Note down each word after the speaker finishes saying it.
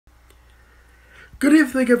Good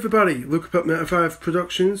evening everybody, Luke Pup 95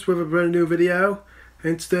 Productions with a brand new video,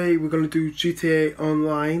 and today we're going to do GTA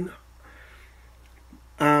Online.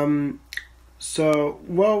 So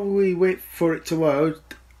while we wait for it to load,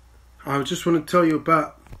 I just want to tell you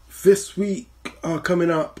about this week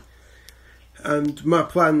coming up and my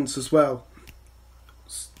plans as well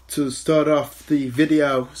to start off the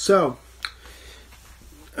video. So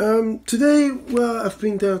today, well, I've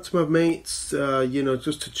been down to my mates,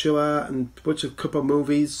 just to chill out and watch a couple of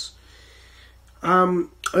movies. I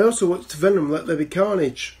also watched Venom: Let There Be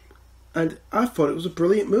Carnage, and I thought it was a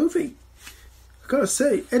brilliant movie. I gotta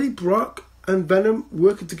say, Eddie Brock and Venom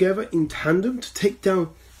working together in tandem to take down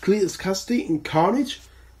Cletus Cassidy in Carnage,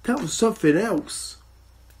 that was something else.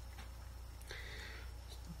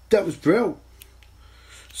 That was brilliant.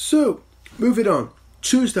 So, moving on.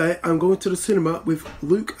 Tuesday, I'm going to the cinema with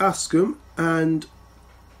Luke Ascombe and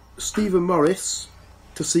Stephen Morris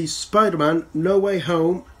to see Spider-Man No Way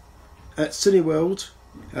Home at Cineworld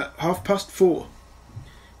at 4:30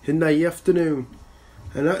 in the afternoon.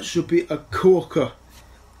 And that should be a corker,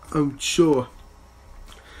 I'm sure.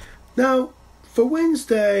 Now, for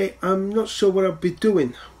Wednesday, I'm not sure what I'll be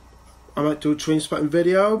doing. I might do a Trainspotting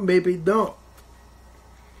video, maybe not.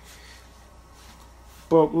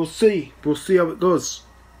 But we'll see. We'll see how it goes.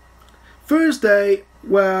 Thursday,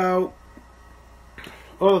 well,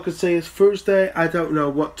 all I can say is Thursday, I don't know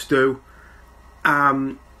what to do.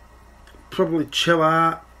 Probably chill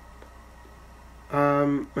out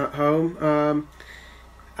at home.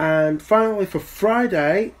 And finally for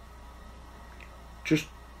Friday, just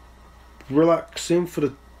relaxing for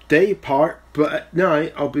the day part. But at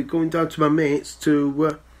night, I'll be going down to my mates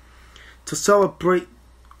to celebrate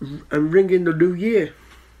and ring in the new year.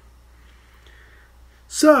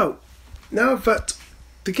 So, now that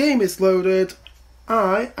the game is loaded,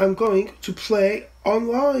 I am going to play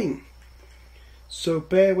online. So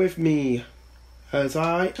bear with me as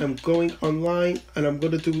I am going online and I'm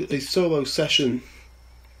going to do a solo session.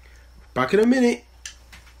 Back in a minute.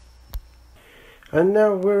 And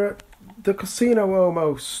now we're at the casino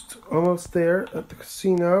almost there at the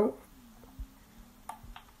casino.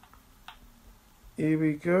 Here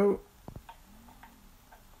we go.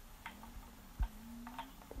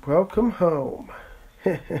 Welcome home.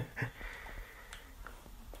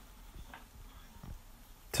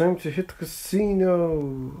 Time to hit the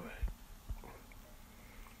casino.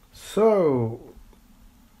 So,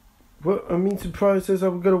 what surprises are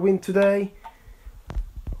we going to win today?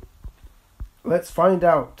 Let's find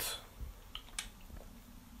out.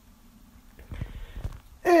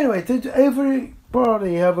 Anyway, did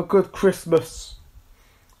everybody have a good Christmas?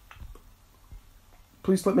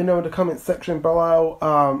 Please let me know in the comment section below.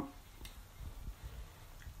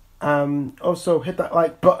 Also hit that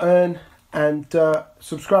like button and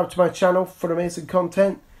subscribe to my channel for amazing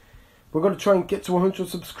content. We're going to try and get to 100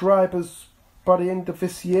 subscribers by the end of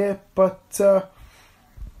this year, but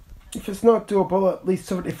if it's not doable, at least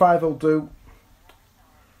 75 will do.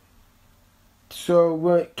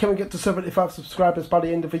 So can we get to 75 subscribers by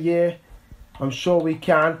the end of the year? I'm sure we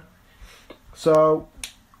can. So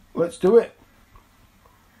let's do it.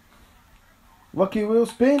 Lucky wheel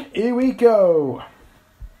spin, here we go.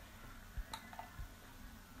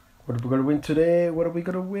 What are we going to win today? What are we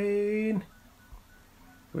going to win?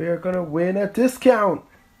 We are going to win a discount.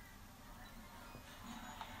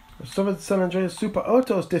 A Southern San Andreas Super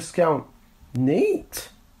Autos discount. Neat.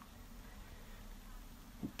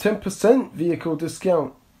 10% vehicle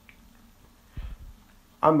discount.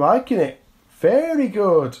 I'm liking it. Very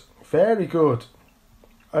good. Very good.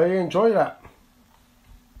 I enjoy that.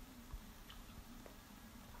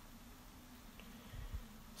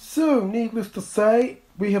 So, needless to say,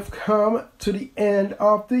 we have come to the end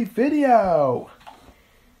of the video.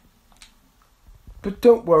 But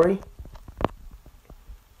don't worry,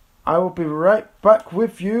 I will be right back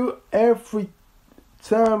with you every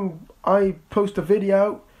time I post a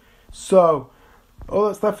video. So, all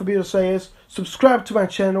that's left for me to say is subscribe to my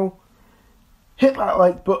channel, hit that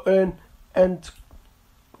like button, and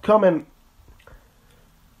comment.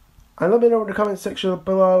 And let me know in the comment section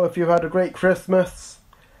below if you've had a great Christmas.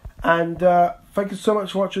 And thank you so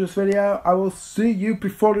much for watching this video. I will see you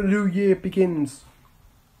before the new year begins.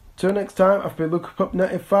 Till next time, I've been Luke Pup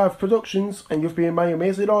 95 Productions, and you've been my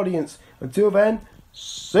amazing audience. Until then,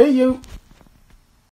 see you.